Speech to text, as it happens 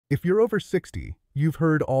If you're over 60, you've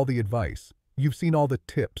heard all the advice. You've seen all the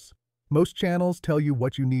tips. Most channels tell you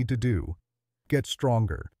what you need to do. Get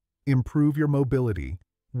stronger, improve your mobility,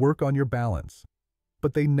 work on your balance.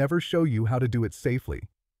 But they never show you how to do it safely.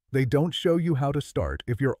 They don't show you how to start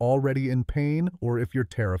if you're already in pain or if you're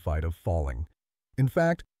terrified of falling. In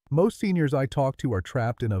fact, most seniors I talk to are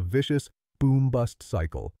trapped in a vicious boom-bust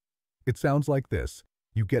cycle. It sounds like this.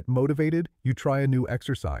 You get motivated, you try a new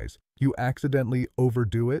exercise, you accidentally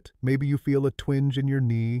overdo it, maybe you feel a twinge in your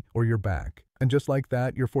knee or your back, and just like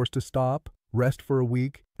that, you're forced to stop, rest for a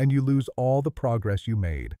week, and you lose all the progress you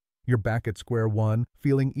made. You're back at square one,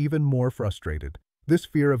 feeling even more frustrated. This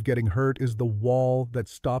fear of getting hurt is the wall that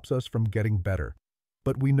stops us from getting better.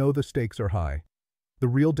 But we know the stakes are high. The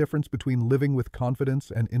real difference between living with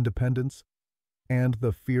confidence and independence and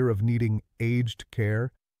the fear of needing aged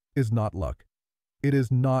care is not luck. It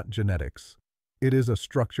is not genetics. It is a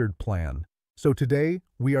structured plan. So today,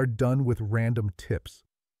 we are done with random tips.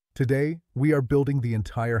 Today, we are building the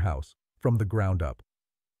entire house from the ground up.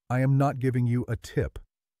 I am not giving you a tip.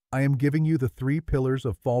 I am giving you the 3 pillars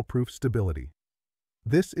of fall-proof stability.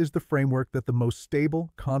 This is the framework that the most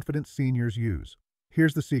stable, confident seniors use.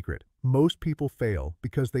 Here's the secret. Most people fail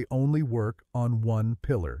because they only work on one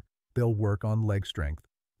pillar. They'll work on leg strength,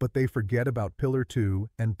 but they forget about pillar 2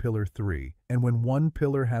 and pillar 3. And when one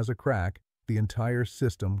pillar has a crack, the entire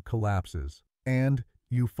system collapses, and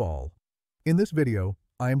you fall. In this video,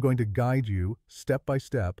 I am going to guide you step by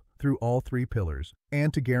step through all 3 pillars,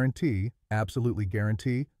 and to guarantee, absolutely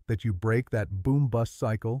guarantee, that you break that boom-bust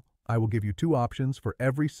cycle, I will give you 2 options for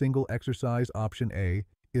every single exercise. Option A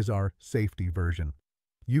is our safety version.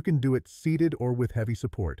 You can do it seated or with heavy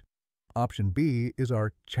support. Option B is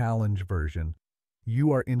our challenge version.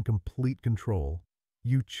 You are in complete control.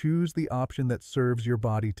 You choose the option that serves your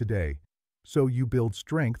body today. So you build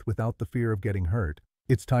strength without the fear of getting hurt.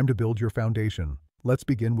 It's time to build your foundation. Let's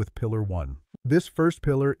begin with pillar 1. This first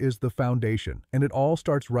pillar is the foundation, and it all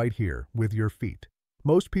starts right here with your feet.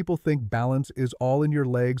 Most people think balance is all in your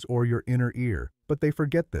legs or your inner ear, but they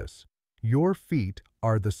forget this. Your feet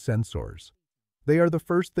are the sensors. They are the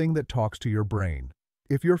first thing that talks to your brain.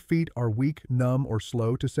 If your feet are weak, numb, or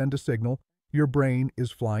slow to send a signal, your brain is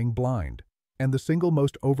flying blind. And the single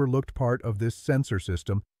most overlooked part of this sensor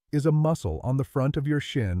system is a muscle on the front of your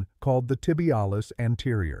shin called the tibialis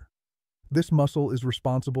anterior. This muscle is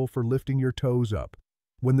responsible for lifting your toes up.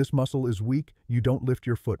 When this muscle is weak, you don't lift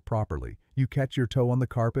your foot properly. You catch your toe on the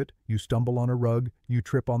carpet, you stumble on a rug, you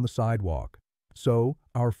trip on the sidewalk. So,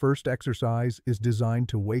 our first exercise is designed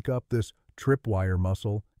to wake up this tripwire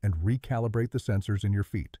muscle and recalibrate the sensors in your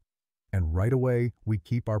feet. And right away, we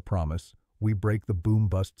keep our promise. We break the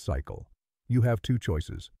boom-bust cycle. You have 2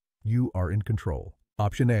 choices. You are in control.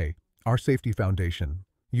 Option A, our safety foundation.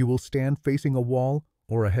 You will stand facing a wall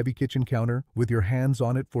or a heavy kitchen counter with your hands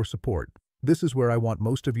on it for support. This is where I want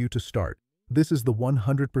most of you to start. This is the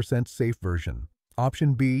 100% safe version.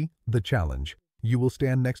 Option B, the challenge. You will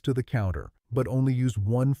stand next to the counter, but only use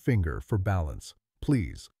one finger for balance.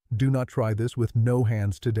 Please, do not try this with no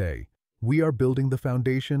hands today. We are building the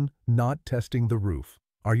foundation, not testing the roof.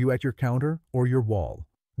 Are you at your counter or your wall?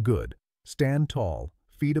 Good. Stand tall,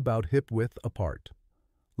 feet about hip-width apart.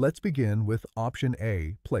 Let's begin with option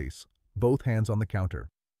A, place. Both hands on the counter.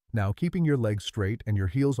 Now, keeping your legs straight and your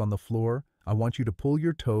heels on the floor, I want you to pull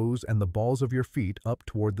your toes and the balls of your feet up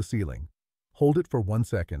toward the ceiling. Hold it for 1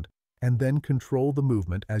 second, and then control the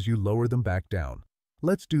movement as you lower them back down.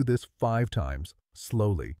 Let's do this 5 times,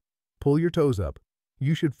 slowly. Pull your toes up.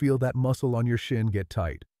 You should feel that muscle on your shin get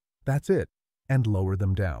tight. That's it. And lower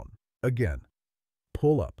them down. Again.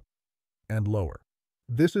 Pull up and lower.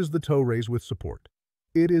 This is the toe raise with support.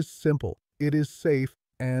 It is simple, it is safe,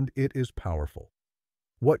 and it is powerful.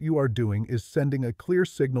 What you are doing is sending a clear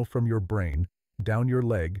signal from your brain, down your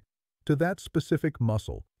leg, to that specific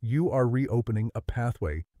muscle. You are reopening a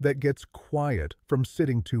pathway that gets quiet from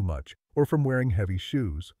sitting too much or from wearing heavy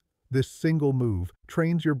shoes. This single move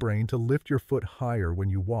trains your brain to lift your foot higher when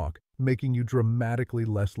you walk, making you dramatically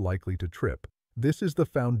less likely to trip. This is the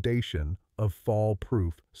foundation of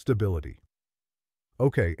fall-proof stability.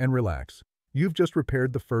 Okay, and relax. You've just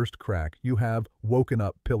repaired the first crack. You have woken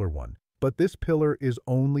up pillar 1. But this pillar is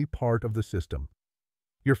only part of the system.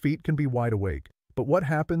 Your feet can be wide awake, but what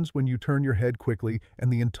happens when you turn your head quickly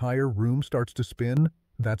and the entire room starts to spin?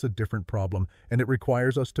 That's a different problem, and it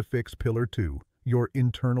requires us to fix pillar 2, your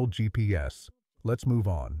internal GPS. Let's move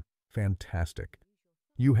on. Fantastic.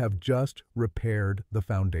 You have just repaired the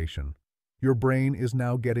foundation. Your brain is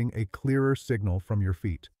now getting a clearer signal from your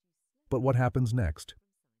feet. But what happens next?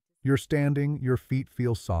 You're standing, your feet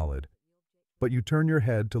feel solid. But you turn your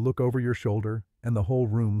head to look over your shoulder, and the whole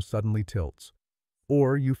room suddenly tilts.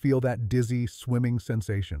 Or you feel that dizzy, swimming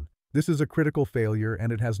sensation. This is a critical failure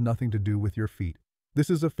and it has nothing to do with your feet. This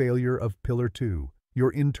is a failure of Pillar 2,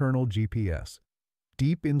 your internal GPS.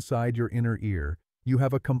 Deep inside your inner ear, you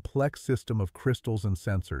have a complex system of crystals and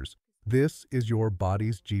sensors. This is your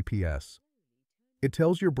body's GPS. It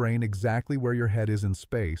tells your brain exactly where your head is in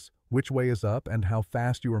space, which way is up, and how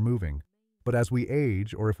fast you are moving. But as we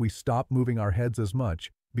age, or if we stop moving our heads as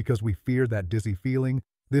much, because we fear that dizzy feeling,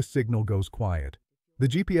 this signal goes quiet. The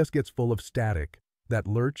GPS gets full of static. That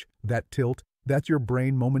lurch, that tilt, that's your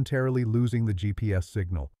brain momentarily losing the GPS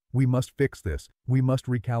signal. We must fix this. We must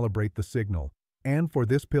recalibrate the signal. And for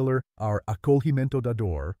this pillar, our acolhimento da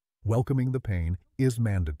dor, welcoming the pain, is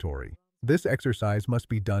mandatory. This exercise must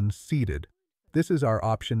be done seated. This is our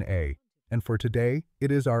option A, and for today,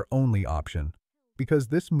 it is our only option. Because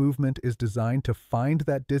this movement is designed to find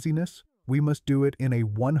that dizziness, we must do it in a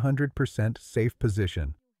 100% safe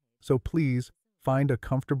position. So please, find a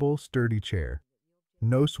comfortable, sturdy chair.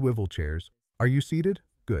 No swivel chairs. Are you seated?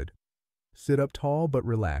 Good. Sit up tall but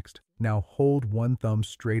relaxed. Now hold one thumb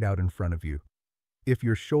straight out in front of you. If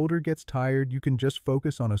your shoulder gets tired, you can just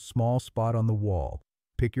focus on a small spot on the wall.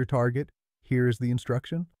 Pick your target. Here is the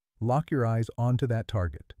instruction. Lock your eyes onto that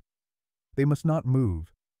target. They must not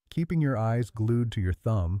move. Keeping your eyes glued to your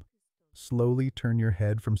thumb, slowly turn your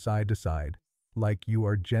head from side to side, like you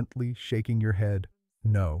are gently shaking your head.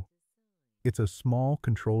 No. It's a small,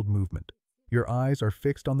 controlled movement. Your eyes are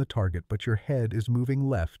fixed on the target, but your head is moving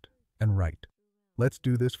left and right. Let's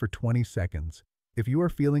do this for 20 seconds. If you are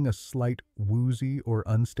feeling a slight woozy or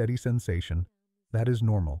unsteady sensation, that is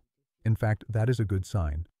normal. In fact, that is a good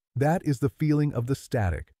sign. That is the feeling of the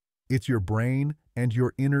static. It's your brain and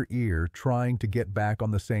your inner ear trying to get back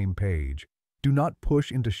on the same page. Do not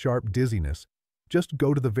push into sharp dizziness. Just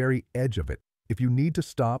go to the very edge of it. If you need to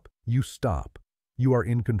stop, you stop. You are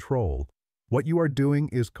in control. What you are doing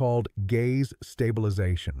is called gaze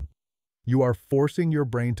stabilization. You are forcing your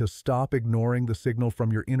brain to stop ignoring the signal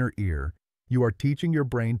from your inner ear. You are teaching your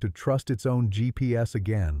brain to trust its own GPS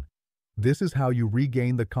again. This is how you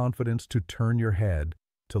regain the confidence to turn your head,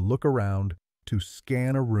 to look around, to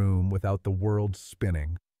scan a room without the world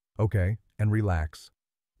spinning. Okay, and relax.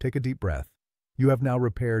 Take a deep breath. You have now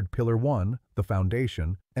repaired Pillar 1, the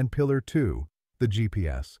foundation, and Pillar 2, the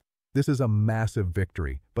GPS. This is a massive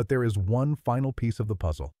victory, but there is one final piece of the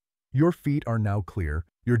puzzle. Your feet are now clear,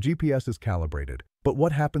 your GPS is calibrated, but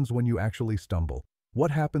what happens when you actually stumble?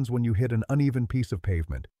 What happens when you hit an uneven piece of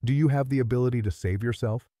pavement? Do you have the ability to save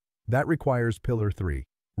yourself? That requires Pillar 3,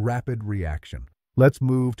 rapid reaction. Let's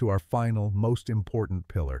move to our final, most important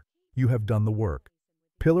pillar. You have done the work.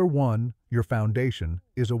 Pillar 1, your foundation,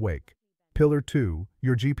 is awake. Pillar 2,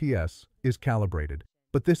 your GPS, is calibrated.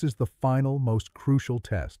 But this is the final, most crucial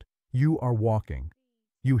test. You are walking.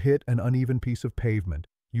 You hit an uneven piece of pavement.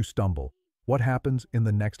 You stumble. What happens in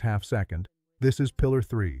the next half second? This is Pillar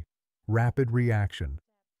 3, rapid reaction.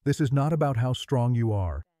 This is not about how strong you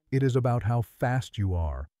are. It is about how fast you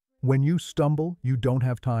are. When you stumble, you don't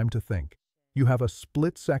have time to think. You have a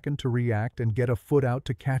split second to react and get a foot out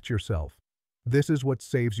to catch yourself. This is what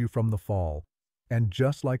saves you from the fall. And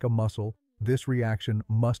just like a muscle, this reaction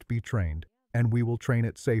must be trained, and we will train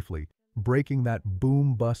it safely, breaking that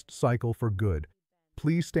boom-bust cycle for good.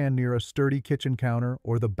 Please stand near a sturdy kitchen counter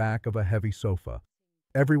or the back of a heavy sofa.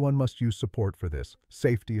 Everyone must use support for this.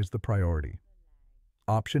 Safety is the priority.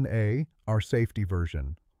 Option A, our safety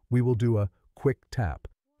version. We will do a quick tap.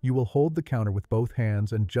 You will hold the counter with both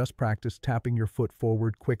hands and just practice tapping your foot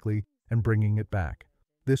forward quickly and bringing it back.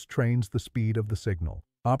 This trains the speed of the signal.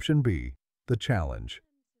 Option B, the challenge.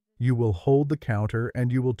 You will hold the counter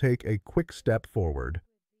and you will take a quick step forward.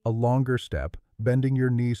 A longer step, bending your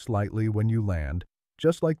knee slightly when you land.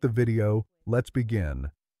 Just like the video, let's begin.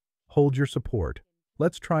 Hold your support.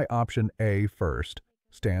 Let's try option A first.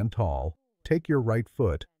 Stand tall. Take your right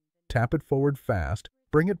foot. Tap it forward fast.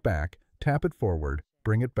 Bring it back. Tap it forward.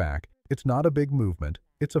 Bring it back. It's not a big movement.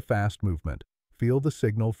 It's a fast movement. Feel the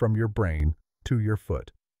signal from your brain to your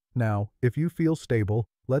foot. Now, if you feel stable,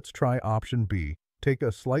 let's try option B. Take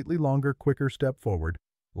a slightly longer, quicker step forward.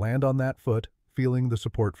 Land on that foot, feeling the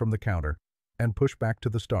support from the counter, and push back to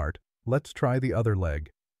the start. Let's try the other leg.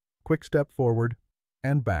 Quick step forward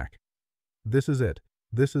and back. This is it.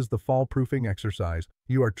 This is the fall-proofing exercise.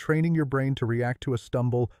 You are training your brain to react to a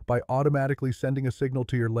stumble by automatically sending a signal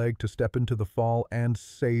to your leg to step into the fall and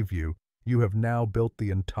save you. You have now built the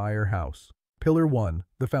entire house. Pillar 1,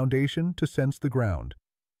 the foundation to sense the ground.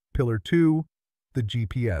 Pillar 2, the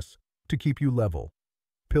GPS, to keep you level.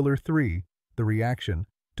 Pillar 3, the reaction,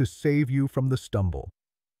 to save you from the stumble.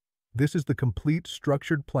 This is the complete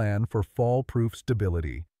structured plan for fall-proof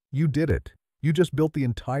stability. You did it. You just built the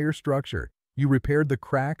entire structure. You repaired the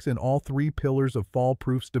cracks in all 3 pillars of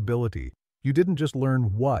fall-proof stability. You didn't just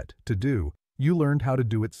learn what to do, you learned how to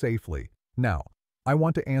do it safely. Now, I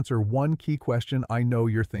want to answer one key question I know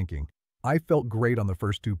you're thinking. I felt great on the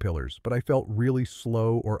first 2 pillars, but I felt really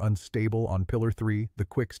slow or unstable on pillar 3, the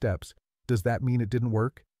quick steps. Does that mean it didn't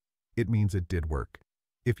work? It means it did work.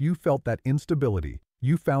 If you felt that instability,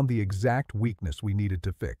 you found the exact weakness we needed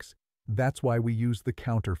to fix. That's why we use the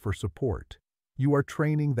counter for support. You are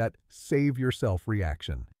training that save yourself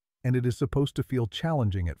reaction, and it is supposed to feel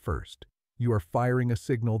challenging at first. You are firing a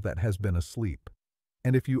signal that has been asleep.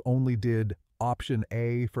 And if you only did option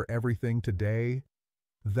A for everything today,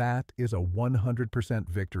 that is a 100%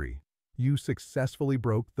 victory. You successfully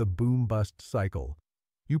broke the boom-bust cycle.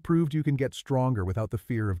 You proved you can get stronger without the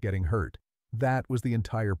fear of getting hurt. That was the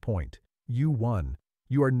entire point. You won.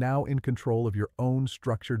 You are now in control of your own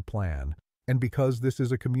structured plan. And because this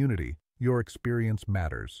is a community, your experience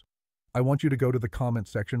matters. I want you to go to the comment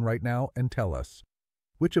section right now and tell us,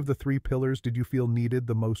 which of the 3 pillars did you feel needed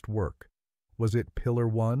the most work? Was it pillar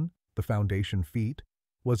 1, the foundation feet?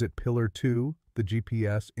 Was it pillar 2, the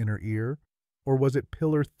GPS inner ear? Or was it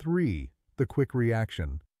pillar 3, the quick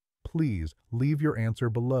reaction? Please leave your answer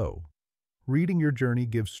below. Reading your journey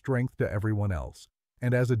gives strength to everyone else,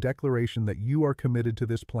 and as a declaration that you are committed to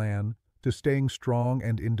this plan, to staying strong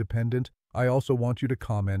and independent, I also want you to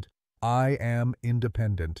comment, I am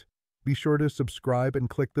independent. Be sure to subscribe and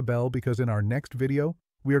click the bell because in our next video,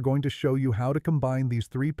 we are going to show you how to combine these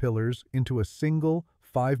 3 pillars into a single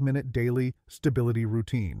 5-minute daily stability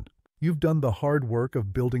routine. You've done the hard work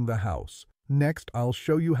of building the house. Next, I'll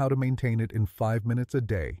show you how to maintain it in 5 minutes a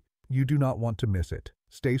day. You do not want to miss it.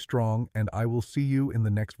 Stay strong, and I will see you in the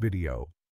next video.